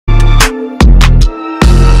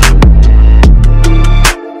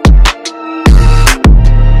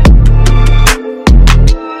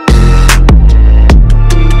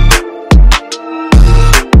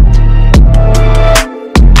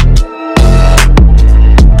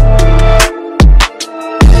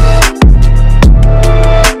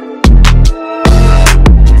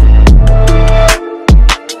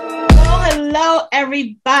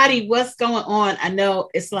everybody, what's going on? I know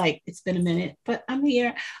it's like it's been a minute, but I'm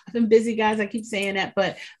here. I've been busy, guys. I keep saying that,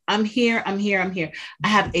 but I'm here. I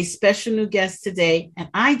have a special new guest today, and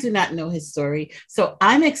I do not know his story. So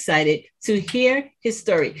I'm excited to hear his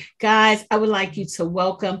story. Guys, I would like you to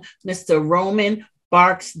welcome Mr. Roman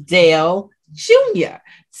Barksdale Jr.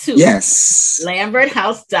 to Lambert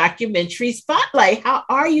House Documentary Spotlight. How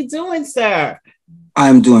are you doing, sir?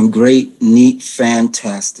 I'm doing great, neat,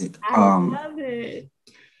 fantastic. I love it.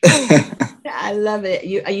 I love it.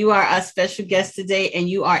 You are our special guest today, and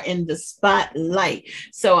you are in the spotlight.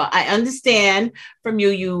 So I understand from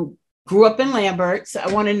you grew up in Lambert. So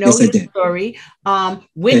I want to know your story.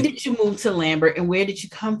 When did you move to Lambert, and where did you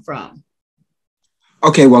come from?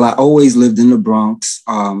 Okay, well, I always lived in the Bronx.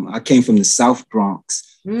 I came from the South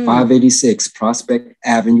Bronx, 586 Prospect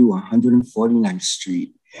Avenue, 149th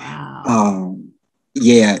Street. Wow.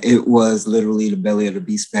 Yeah, it was literally the belly of the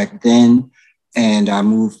beast back then. And I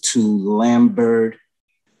moved to Lambert,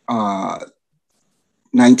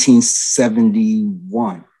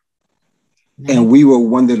 1971. Nice. And we were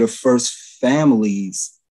one of the first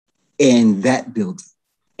families in that building.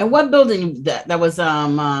 And what building that was?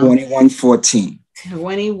 2114.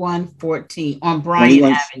 2114 on Bryant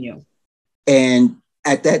Avenue. And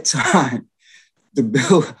at that time, the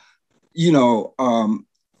bill,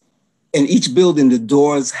 in each building, the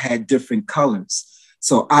doors had different colors.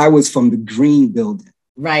 So I was from the green building.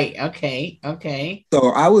 Right. Okay. So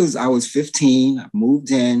I was 15. I moved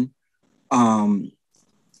in.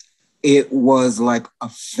 It was like a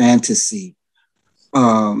fantasy.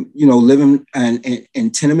 Living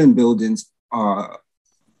in tenement buildings up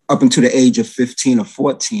until the age of 15 or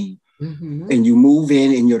 14. Mm-hmm. And you move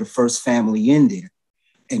in and you're the first family in there.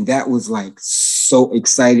 And that was like so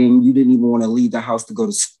exciting. You didn't even want to leave the house to go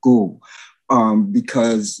to school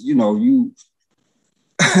because,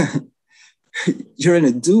 you're in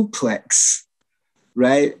a duplex,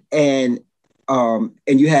 right? And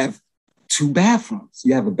you have two bathrooms.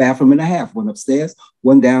 You have a bathroom and a half, one upstairs,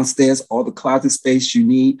 one downstairs, all the closet space you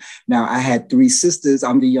need. Now, I had three sisters.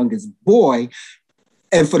 I'm the youngest boy.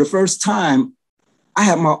 And for the first time, I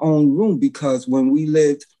had my own room because when we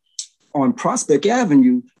lived on Prospect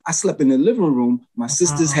Avenue, I slept in the living room. My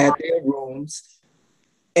sisters had their rooms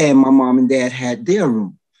and my mom and dad had their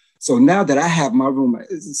room. So now that I have my room,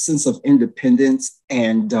 it's a sense of independence.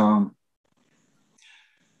 And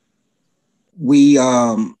we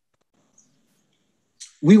were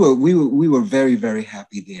very, very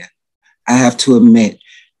happy there, I have to admit.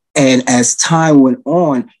 And as time went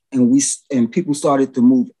on and people started to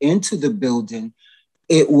move into the building,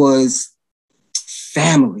 it was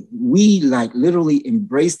family. We like literally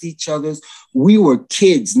embraced each other. We were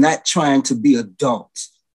kids, not trying to be adults.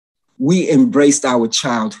 We embraced our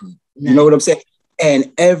childhood. Nice. You know what I'm saying?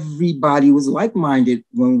 And everybody was like-minded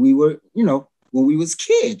when we were, when we was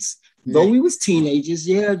kids. Nice. Though we was teenagers,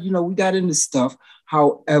 we got into stuff.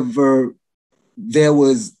 However, there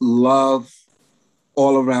was love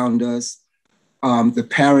all around us. The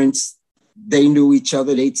parents, they knew each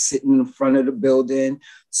other. They'd sit in the front of the building.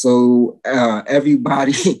 So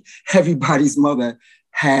everybody's mother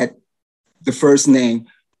had the first name.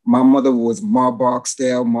 My mother was Ma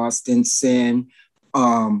Barksdale, Ma Stinson,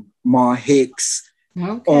 Ma Hicks,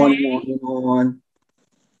 on and on.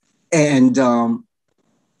 And,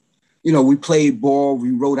 we played ball. We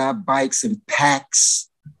rode our bikes in packs,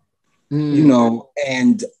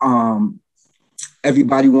 and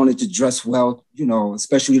everybody wanted to dress well,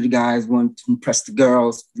 especially the guys wanted to impress the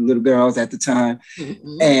little girls at the time.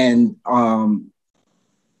 Mm-hmm. And,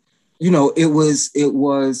 it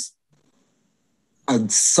was a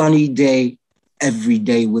sunny day every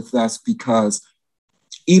day with us because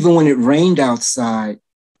even when it rained outside,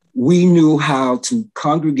 we knew how to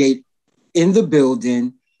congregate in the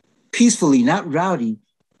building peacefully, not rowdy,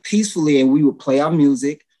 peacefully. And we would play our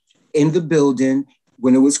music in the building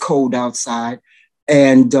when it was cold outside.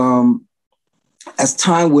 And as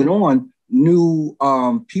time went on, new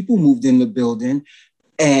people moved in the building,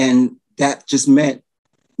 and that just meant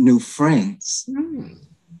new friends. Mm.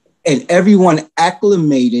 And everyone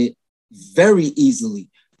acclimated very easily.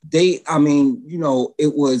 It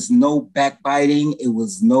was no backbiting. It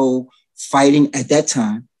was no fighting at that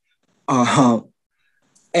time. And,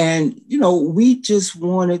 we just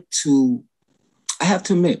wanted to, I have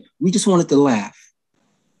to admit, we just wanted to laugh.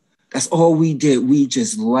 That's all we did. We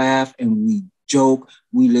just laughed and we joked.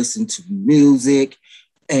 We listened to music.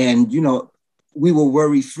 And, we were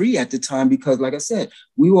worry-free at the time because, like I said,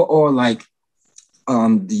 we were all like,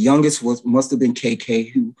 the youngest must have been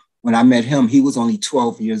KK, who when I met him, he was only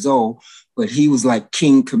 12 years old, but he was like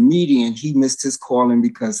king comedian. He missed his calling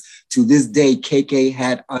because to this day, KK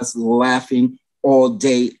had us laughing all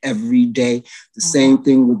day, every day. The same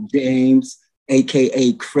thing with James,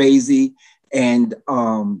 AKA Crazy. And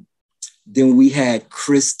then we had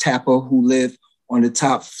Chris Tapper, who lived on the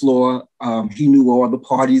top floor. He knew all the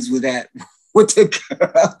parties with that. With the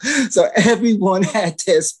girl. So everyone had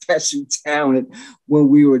their special talent when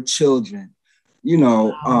we were children. You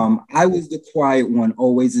know, I was the quiet one,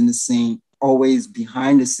 always in the scene, always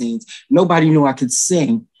behind the scenes. Nobody knew I could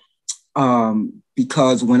sing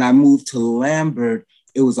because when I moved to Lambert,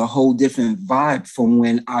 it was a whole different vibe from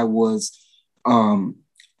when I was on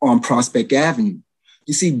Prospect Avenue.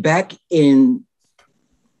 You see, back in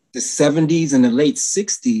the 70s and the late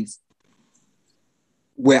 60s,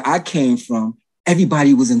 where I came from,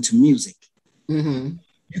 everybody was into music. You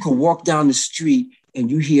could walk down the street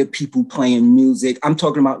and you hear people playing music. I'm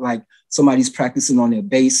talking about like somebody's practicing on their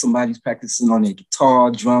bass, somebody's practicing on their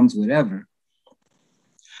guitar, drums, whatever.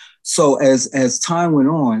 So as time went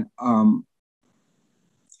on,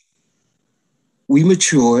 we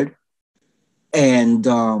matured, and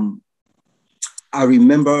I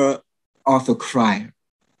remember Arthur Cryer.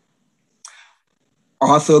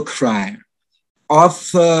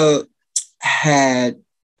 Arthur had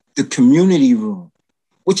the community room,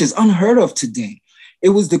 which is unheard of today. It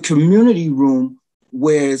was the community room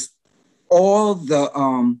where all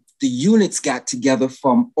the units got together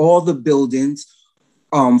from all the buildings,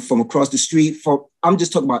 from across the street. I'm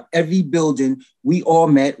just talking about every building. We all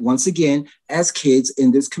met once again as kids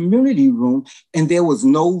in this community room, and there was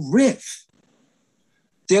no riff.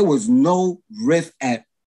 There was no riff at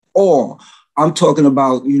all. I'm talking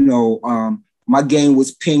about, you know, my game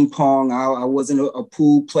was ping pong. I wasn't a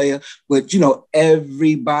pool player, but, you know,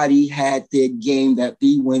 everybody had their game that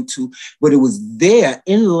they went to. But it was there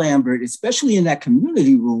in Lambert, especially in that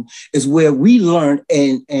community room, is where we learned,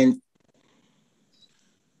 and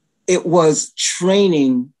it was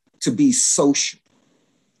training to be social.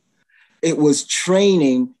 It was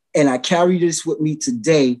training, and I carry this with me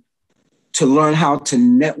today, to learn how to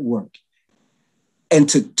network and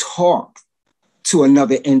to talk to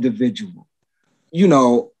another individual. You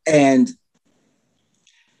know, and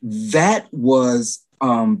that was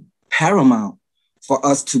paramount for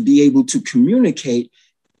us to be able to communicate,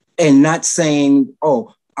 and not saying,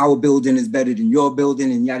 oh, our building is better than your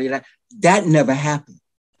building and yada, yada. That never happened.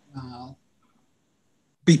 Wow.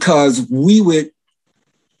 Because we would,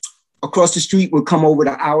 across the street would come over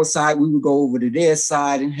to our side, we would go over to their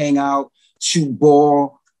side and hang out, shoot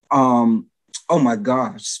ball. Oh my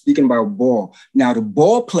gosh, speaking about ball. Now the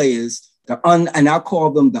ball players, and I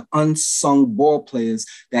call them the unsung ball players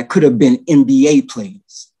that could have been NBA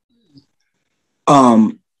players.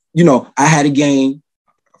 You know, I had a game.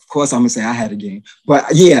 Of course, I'm gonna say I had a game, but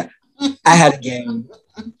yeah, I had a game.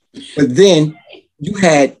 But then you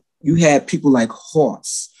had people like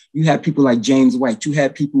Horse. You had people like James White. You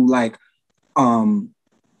had people like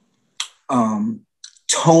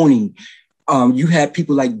Tony. You had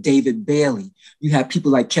people like David Bailey. You had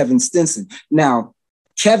people like Kevin Stinson. Now,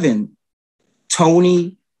 Kevin,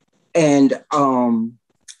 Tony, and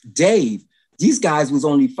Dave, these guys was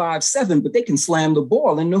only 5'7", but they can slam the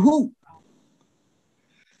ball in the hoop.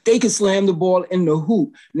 They could slam the ball in the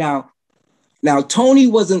hoop. Now Tony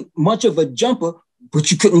wasn't much of a jumper, but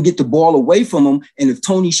you couldn't get the ball away from him. And if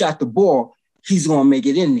Tony shot the ball, he's gonna make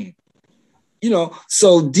it in there. You know,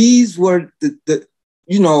 so these were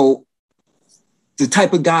the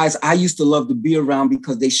type of guys I used to love to be around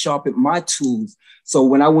because they sharpened my tools. So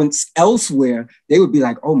when I went elsewhere, they would be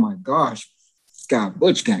like, oh my gosh, God,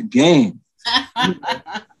 Butch got game.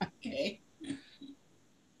 Okay.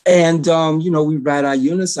 And, you know, we ride our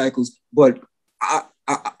unicycles, but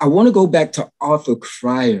I want to go back to Arthur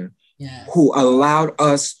Cryer, yes, who allowed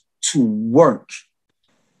us to work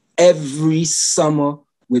every summer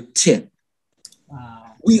with Tip. Wow.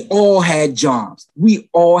 We all had jobs. We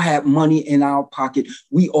all had money in our pocket.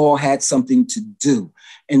 We all had something to do.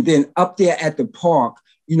 And then up there at the park,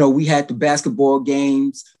 you know, we had the basketball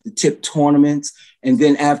games, the Tip tournaments. And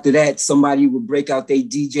then after that, somebody would break out their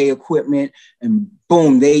DJ equipment and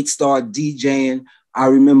boom, they'd start DJing. I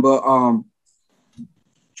remember,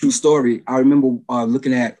 true story, I remember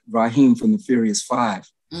looking at Raheem from the Furious Five.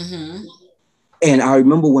 Mm-hmm. And I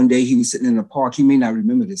remember one day he was sitting in the park. He may not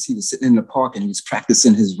remember this. He was sitting in the park and he was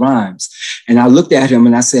practicing his rhymes. And I looked at him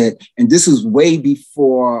and I said, and this was way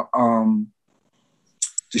before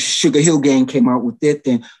the Sugar Hill Gang came out with their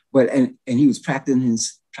thing, and he was practicing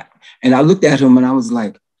and I looked at him and I was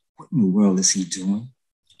like, what in the world is he doing?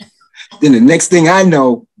 Then the next thing I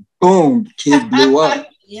know, boom, kid blew up.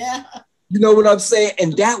 Yeah. You know what I'm saying?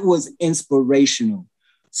 And that was inspirational.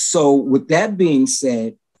 So with that being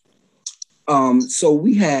said, so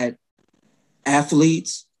we had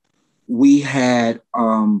athletes, we had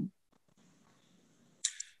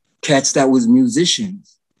cats that was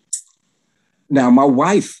musicians. Now my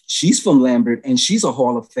wife, she's from Lambert and she's a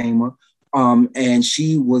Hall of Famer, and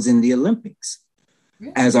she was in the Olympics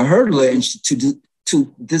as a hurdler, and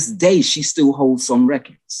to this day she still holds some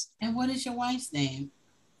records. And what is your wife's name?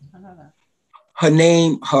 Her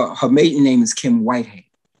name, her maiden name is Kim Whitehead.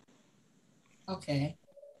 Okay.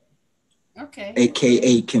 Okay.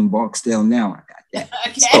 AKA Kim Barksdale. Now I got that.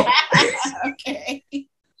 Okay.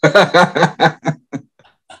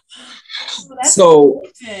 So,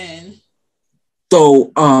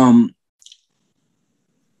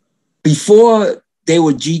 before they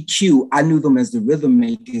were GQ, I knew them as the Rhythm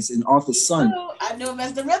Makers, and Arthur's son. I knew them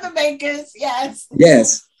as the Rhythm Makers. Yes.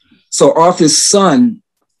 Yes. So Arthur's son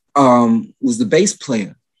was the bass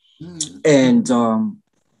player. And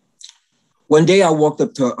one day I walked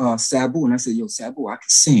up to Sabu and I said, yo, Sabu, I can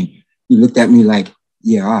sing. He looked at me like,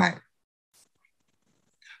 yeah, all right.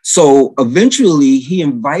 So eventually he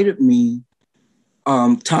invited me.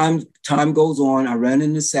 Time goes on. I ran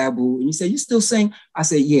into Sabu and he said, you still sing? I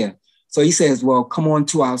said, yeah. So he says, well, come on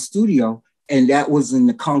to our studio. And that was in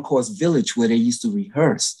the Concourse Village where they used to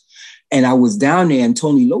rehearse. And I was down there and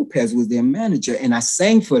Tony Lopez was their manager and I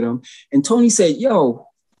sang for them. And Tony said, yo,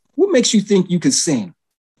 what makes you think you can sing?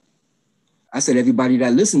 I said, everybody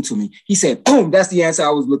that listened to me. He said, boom, that's the answer I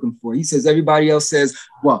was looking for. He says, everybody else says,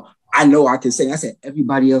 well, I know I can sing. I said,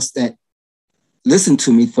 everybody else that listened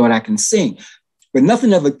to me thought I can sing. But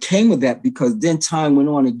nothing ever came of that because then time went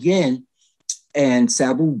on again and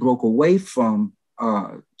Sabu broke away from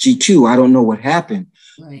GQ. I don't know what happened,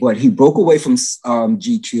 but he broke away from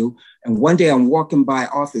GQ. And one day I'm walking by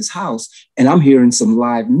Arthur's house and I'm hearing some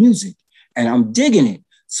live music and I'm digging it.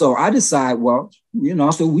 So I decide, well, you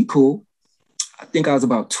know, so we cool. I think I was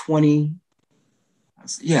about 20.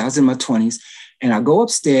 Yeah, I was in my 20s. And I go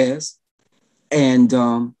upstairs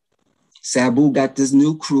and Sabu got this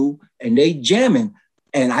new crew and they jamming.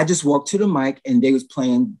 And I just walked to the mic and they was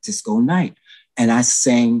playing Disco Night. And I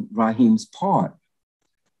sang Raheem's part.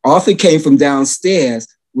 Arthur came from downstairs,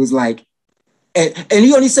 was like, and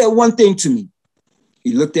he only said one thing to me.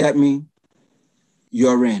 He looked at me,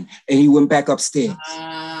 you're in. And he went back upstairs.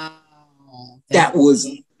 Wow. That was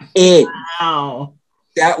it. Wow.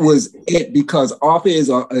 That was it because Arthur is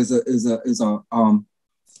a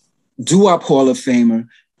doo-wop Hall of Famer.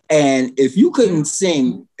 And if you couldn't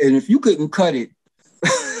sing and if you couldn't cut it,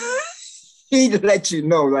 he'd let you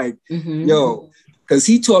know, like, yo, because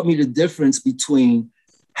he taught me the difference between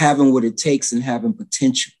having what it takes and having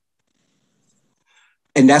potential.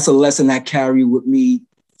 And that's a lesson I carry with me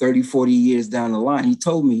 30, 40 years down the line. He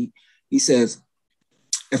told me, he says,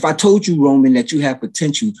 if I told you, Roman, that you have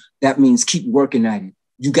potential, that means keep working at it.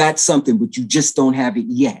 You got something, but you just don't have it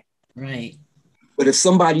yet. Right. But if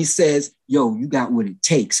somebody says, yo, you got what it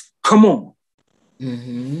takes, come on.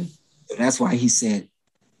 So that's why he said,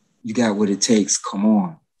 you got what it takes, come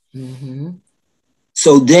on.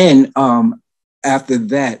 So then after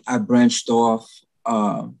that, I branched off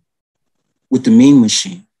with the Mean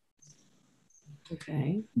Machine.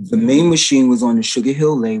 Okay. The Mean Machine was on the Sugar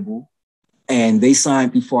Hill label and they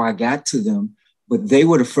signed before I got to them, but they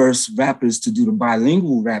were the first rappers to do the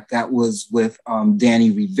bilingual rap. That was with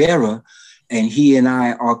Danny Rivera, and he and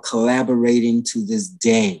I are collaborating to this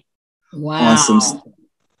day. Wow. On some stuff.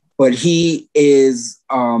 But he is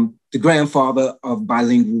the grandfather of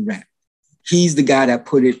bilingual rap. He's the guy that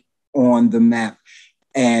put it on the map.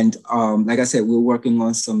 And like I said, we're working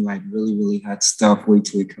on some like really, really hot stuff. Wait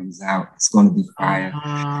till it comes out. It's going to be fire.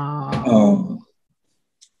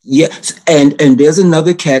 Yeah, and there's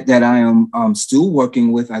another cat that I am still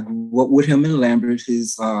working with. I grew up with him in Lambert,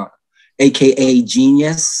 his AKA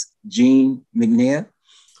Genius, Gene McNair.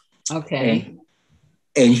 Okay.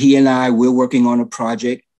 And he and I, we're working on a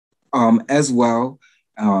project as well.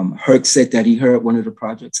 Herc said that he heard one of the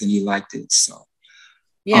projects and he liked it. So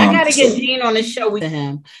yeah, I got to get Gene on the show with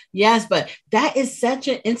him. Yes, but that is such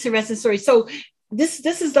an interesting story. So this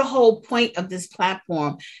is the whole point of this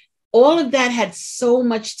platform. All of that had so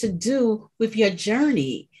much to do with your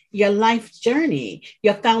journey, your life journey,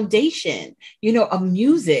 your foundation, you know, of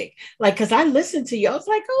music. Like, because I listened to you, I was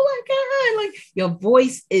like, oh my God, like your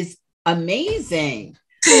voice is amazing.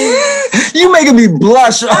 You making me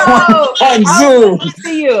blush on Zoom. To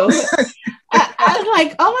you. I was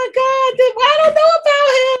like, oh my God, I don't know about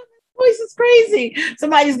him. voice is crazy.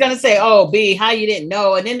 Somebody's gonna say, "Oh, B, how you didn't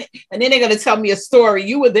know?" And then they're gonna tell me a story.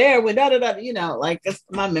 You were there when da da da. You know, like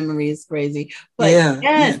my memory is crazy. But Yeah,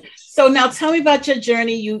 yes. yeah. So now tell me about your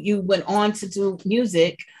journey. You went on to do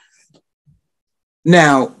music.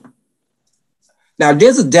 Now, now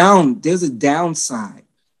there's a downside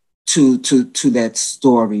to that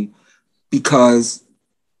story, because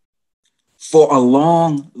for a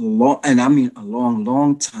long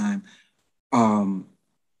time,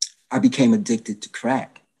 I became addicted to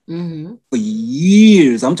crack. Mm-hmm. For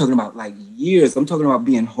years. I'm talking about like years. I'm talking about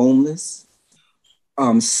being homeless,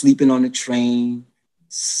 sleeping on the train,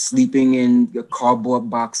 sleeping in your cardboard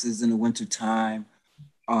boxes in the wintertime.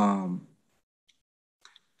 Um,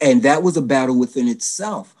 and that was a battle within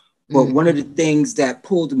itself. But one of the things that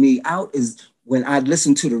pulled me out is when I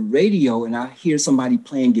listen to the radio and I hear somebody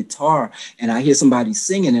playing guitar and I hear somebody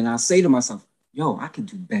singing, and I say to myself, yo, I can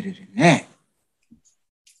do better than that.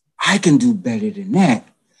 I can do better than that.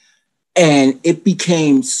 And it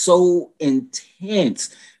became so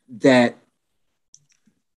intense that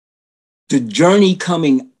the journey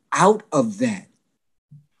coming out of that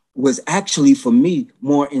was actually, for me,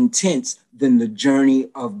 more intense than the journey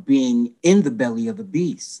of being in the belly of the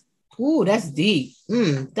beast. Ooh, that's deep.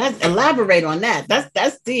 That's elaborate on that.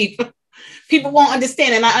 That's deep. People won't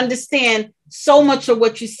understand, and I understand so much of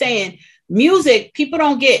what you're saying. Music, people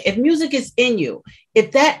don't get. If music is in you,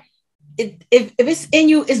 if that if it's in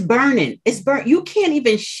you, it's burning. It's burnt. You can't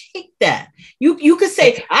even shake that. You could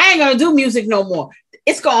say, I ain't gonna do music no more.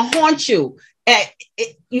 It's gonna haunt you.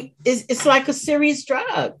 It's like a serious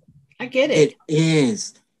drug. I get it. It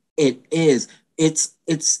is. It is.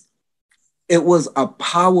 It was a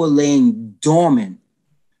power laying dormant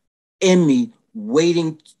in me,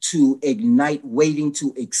 waiting to ignite, waiting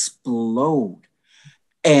to explode.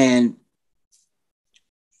 And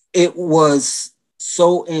it was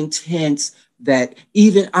so intense that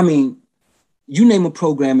even, I mean, you name a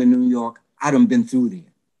program in New York, I done been through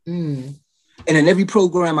there. And in every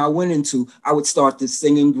program I went into, I would start this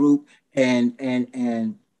singing group,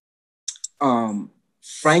 and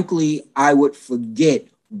frankly, I would forget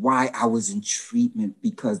why I was in treatment,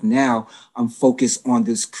 because now I'm focused on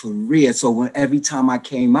this career. So every time I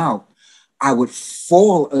came out, I would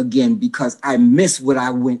fall again because I missed what I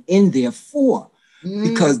went in there for,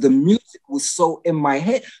 because the music was so in my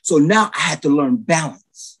head. So now I had to learn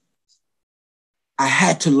balance. I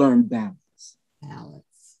had to learn balance.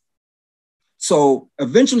 So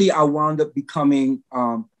eventually I wound up becoming,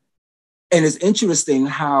 and it's interesting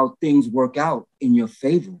how things work out in your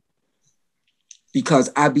favor,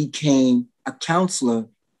 because I became a counselor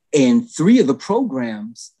in 3 of the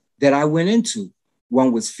programs that I went into.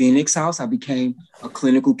 One was Phoenix House. I became a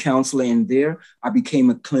clinical counselor in there. I became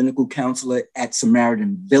a clinical counselor at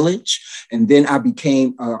Samaritan Village. And then I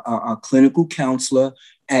became a clinical counselor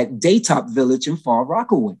at Daytop Village in Far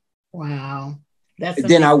Rockaway. Wow.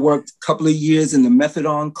 Then I worked a couple of years in the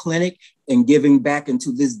methadone clinic and giving back. And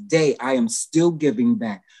to this day, I am still giving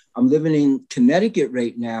back. I'm living in Connecticut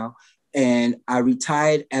right now, and I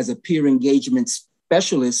retired as a peer engagement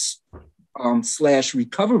specialist /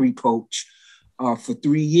 recovery coach for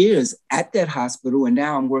 3 years at that hospital. And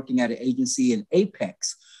now I'm working at an agency in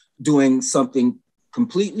Apex, doing something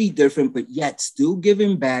completely different, but yet still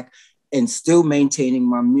giving back and still maintaining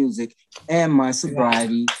my music and my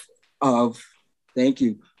sobriety of, thank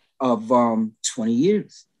you, of 20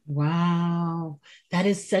 years. Wow. That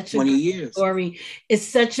is such a 20 great years. story. It's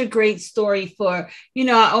such a great story for,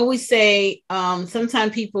 I always say,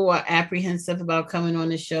 sometimes people are apprehensive about coming on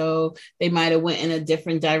the show. They might have went in a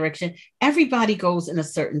different direction. Everybody goes in a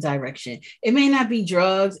certain direction. It may not be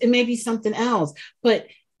drugs. It may be something else, but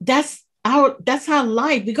that's our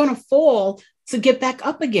life. We're going to fall to get back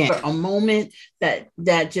up again. A moment that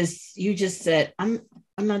you just said, I'm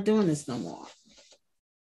not doing this no more.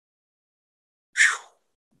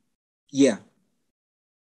 Yeah.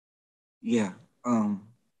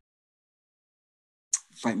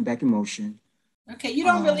 Fighting back emotion. Okay, you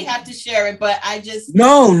don't really have to share it, but I just...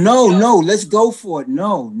 No, let's go for it.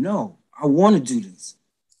 No, I want to do this.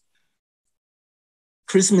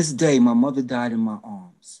 Christmas Day, my mother died in my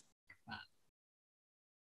arms.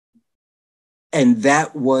 And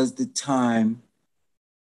that was the time,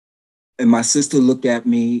 and my sister looked at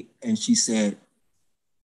me and she said,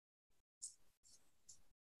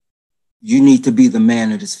 you need to be the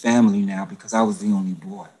man of this family now, because I was the only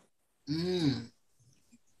boy.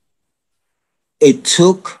 It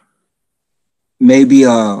took maybe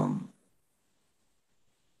about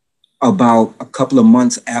a couple of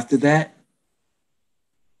months after that.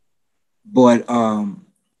 But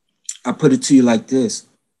I put it to you like this.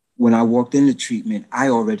 when I walked into treatment, I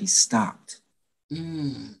already stopped.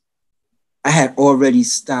 Mm. I had already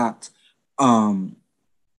stopped. I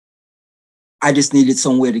just needed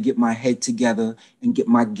somewhere to get my head together and get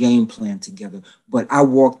my game plan together. But I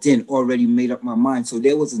walked in already made up my mind. So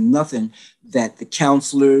there was nothing that the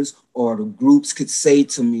counselors or the groups could say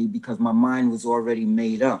to me because my mind was already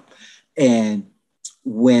made up. And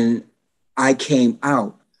when I came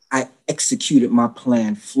out, I executed my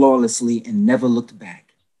plan flawlessly and never looked back.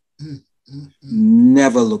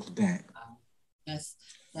 Never looked back. Wow.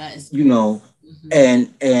 That is great. You know,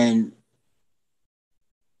 and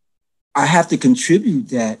I have to contribute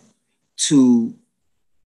that to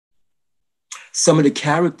some of the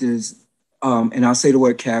characters, and I'll say the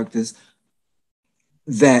word characters,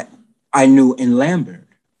 that I knew in Lambert.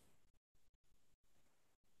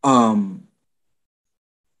 Now,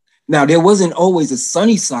 there wasn't always a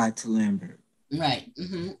sunny side to Lambert. Right.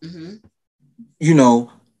 You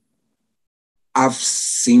know, I've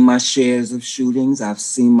seen my shares of shootings. I've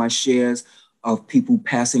seen my shares of people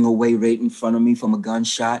passing away right in front of me from a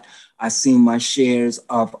gunshot. I've seen my shares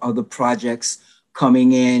of other projects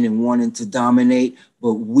coming in and wanting to dominate,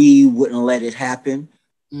 but we wouldn't let it happen.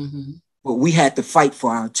 But we had to fight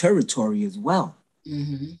for our territory as well.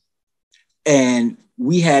 And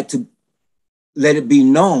we had to let it be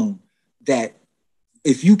known that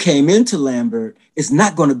if you came into Lambert, it's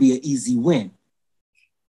not going to be an easy win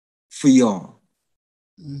for y'all.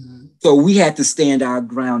 So we had to stand our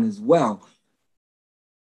ground as well.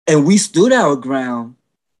 And we stood our ground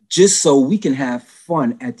just so we can have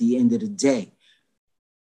fun at the end of the day.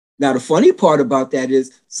 Now, the funny part about that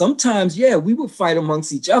is sometimes, yeah, we would fight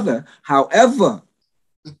amongst each other. However,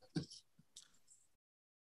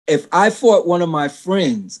 if I fought one of my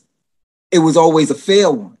friends, it was always a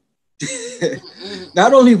fair one.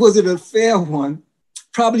 Not only was it a fair one,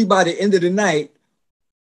 probably by the end of the night,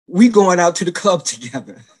 we going out to the club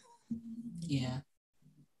together. Yeah.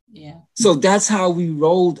 So that's how we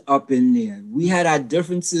rolled up in there. We had our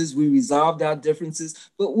differences, we resolved our differences,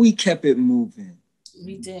 but we kept it moving.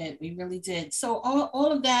 We did. We really did. So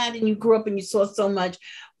all of that, and you grew up and you saw so much.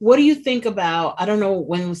 What do you think about, I don't know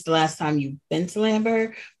when was the last time you've been to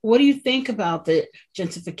Lambert. What do you think about the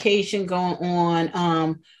gentrification going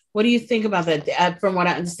on? What do you think about that? From what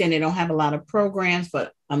I understand, they don't have a lot of programs,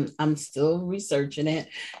 but I'm still researching it,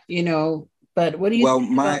 you know. But what do you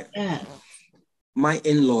think about that? My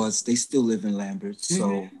in-laws, they still live in Lambert.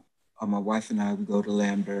 So my wife and I, we go to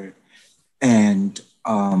Lambert. And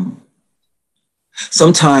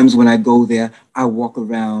sometimes when I go there, I walk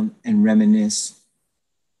around and reminisce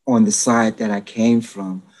on the side that I came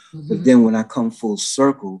from. But then when I come full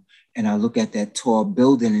circle and I look at that tall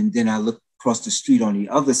building and then I look across the street on the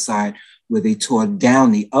other side where they tore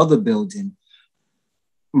down the other building,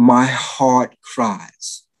 my heart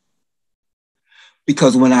cries.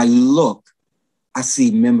 Because when I look, I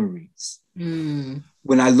see memories.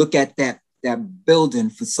 When I look at that building,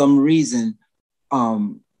 for some reason,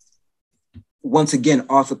 once again,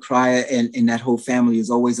 Arthur Cryer and that whole family is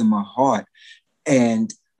always in my heart.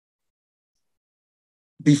 And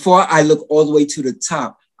before I look all the way to the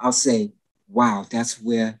top, I'll say, wow, that's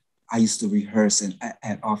where I used to rehearse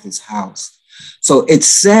at Arthur's house. So it's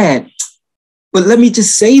sad, but let me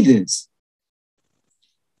just say this.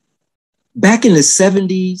 Back in the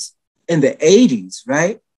 70s and the 80s,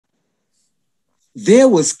 right? There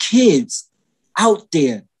was kids out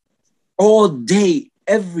there all day,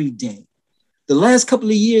 every day. The last couple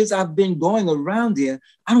of years I've been going around there,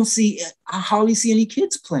 I hardly see any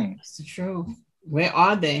kids playing. That's true. Where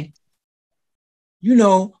are they? You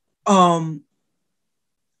know,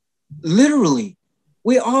 literally,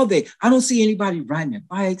 where are they? I don't see anybody riding their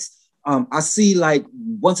bikes. I see like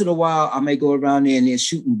once in a while, I may go around there and they're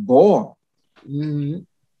shooting ball.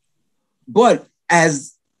 But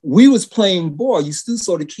as we was playing ball, you still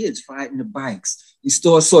saw the kids riding the bikes. You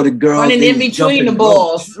still saw the girls running in between the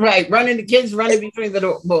balls, right? The kids running between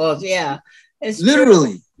the balls. Yeah, it's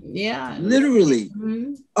literally. True. Yeah, literally.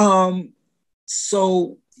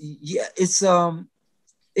 So yeah,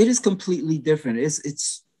 it is completely different.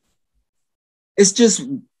 It's just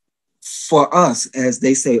for us, as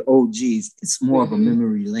they say, OGs. It's more of a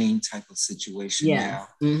memory lane type of situation now.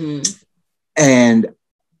 And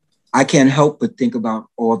I can't help but think about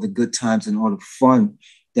all the good times and all the fun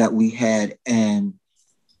that we had. And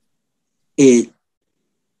it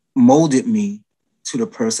molded me to the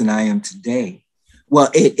person I am today. Well,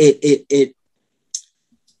 it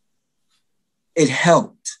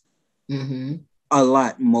helped a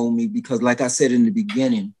lot mold me because, like I said in the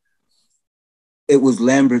beginning, it was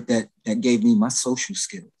Lambert that gave me my social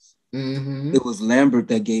skills. It was Lambert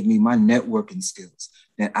that gave me my networking skills,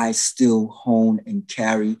 that I still hone and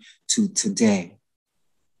carry to today.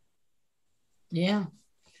 Yeah.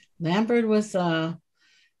 Lambert was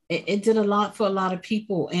it did a lot for a lot of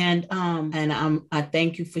people, and I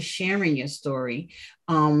thank you for sharing your story.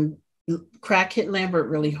 Crack hit Lambert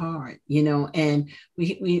really hard, you know, and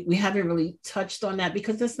we haven't really touched on that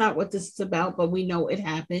because that's not what this is about, but we know it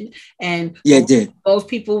happened, and yeah, it did. Most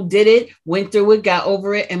people did it, went through it, got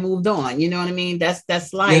over it, and moved on. You know what I mean?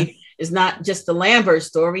 That's life. Yeah. It's not just the Lambert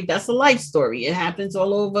story. That's a life story. It happens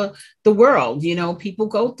all over the world. You know, people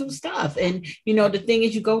go through stuff, and you know the thing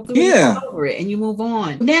is, you go through it, you get over it, and you move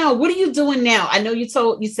on. Now, what are you doing now? I know you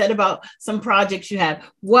said about some projects you have.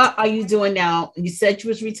 What are you doing now? You said you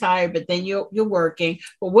was retired, but then you're working.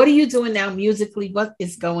 But what are you doing now musically? What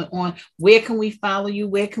is going on? Where can we follow you?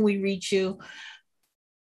 Where can we reach you?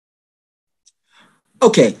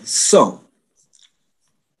 Okay, so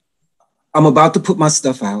I'm about to put my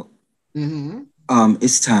stuff out. Mm-hmm.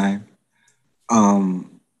 It's time.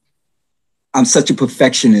 I'm such a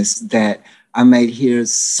perfectionist that I might hear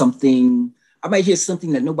something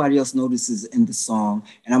that nobody else notices in the song,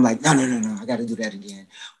 and I'm like, no, I got to do that again.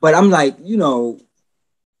 But I'm like, you know,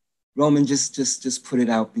 Roman, just put it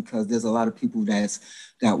out, because there's a lot of people that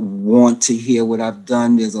want to hear what I've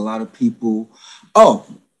done. There's a lot of people. Oh,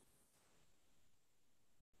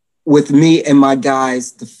 with me and my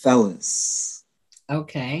guys, the fellas.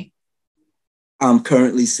 Okay. I'm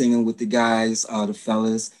currently singing with the guys, the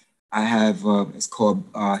fellas. I have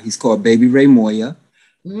he's called Baby Ray Moya.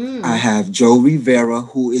 I have Joe Rivera,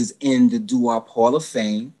 who is in the Doo-Wop Hall of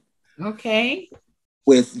Fame. Okay.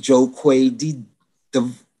 With Joe Quay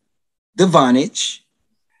Devanich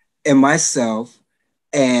and myself.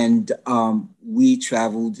 And we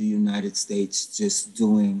traveled the United States just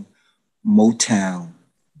doing Motown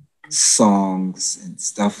songs and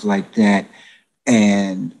stuff like that.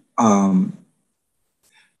 And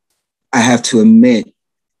I have to admit,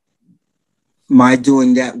 my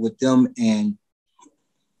doing that with them and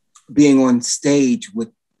being on stage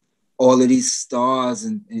with all of these stars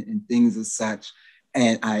and things as such,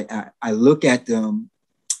 and I look at them,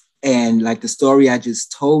 and like the story I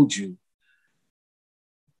just told you,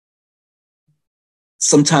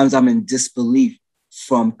 sometimes I'm in disbelief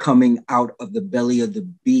from coming out of the belly of the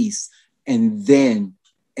beast and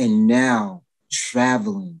now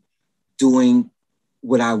traveling, doing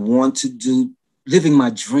what I want to do, living my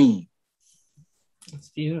dream. It's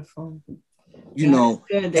beautiful. You know,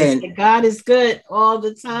 good. They say God is good all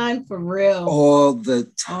the time, for real. All the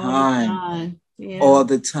time. Yeah. All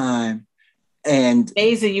the time. And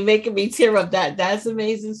amazing. You're making me tear up. That's an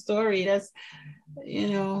amazing story. That's, you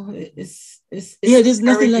know, it's yeah, there's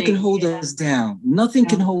nothing that can hold us down. Nothing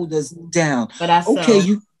can hold us down. But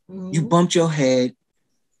you bumped your head,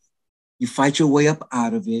 you fight your way up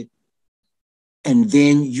out of it, and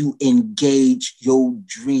then you engage your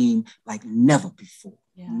dream like never before.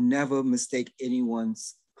 Yeah. Never mistake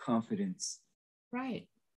anyone's confidence. Right.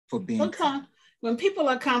 For being sometimes when people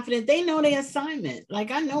are confident, they know their assignment.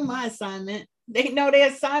 Like, I know my assignment. They know their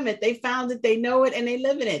assignment. They found it, they know it, and they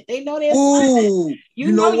live in it. They know their assignment.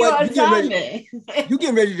 You know your assignment. You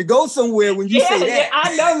getting ready to go somewhere when you say that. Yeah,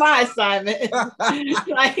 I know my assignment.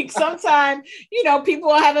 Like, sometimes, you know,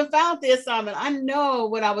 people haven't found the assignment. I know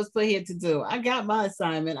what I was put here to do. I got my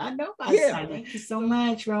assignment. I know my assignment. Thank you so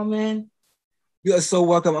much, Roman. You are so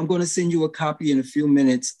welcome. I'm going to send you a copy in a few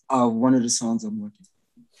minutes of one of the songs I'm working.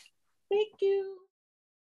 Thank you.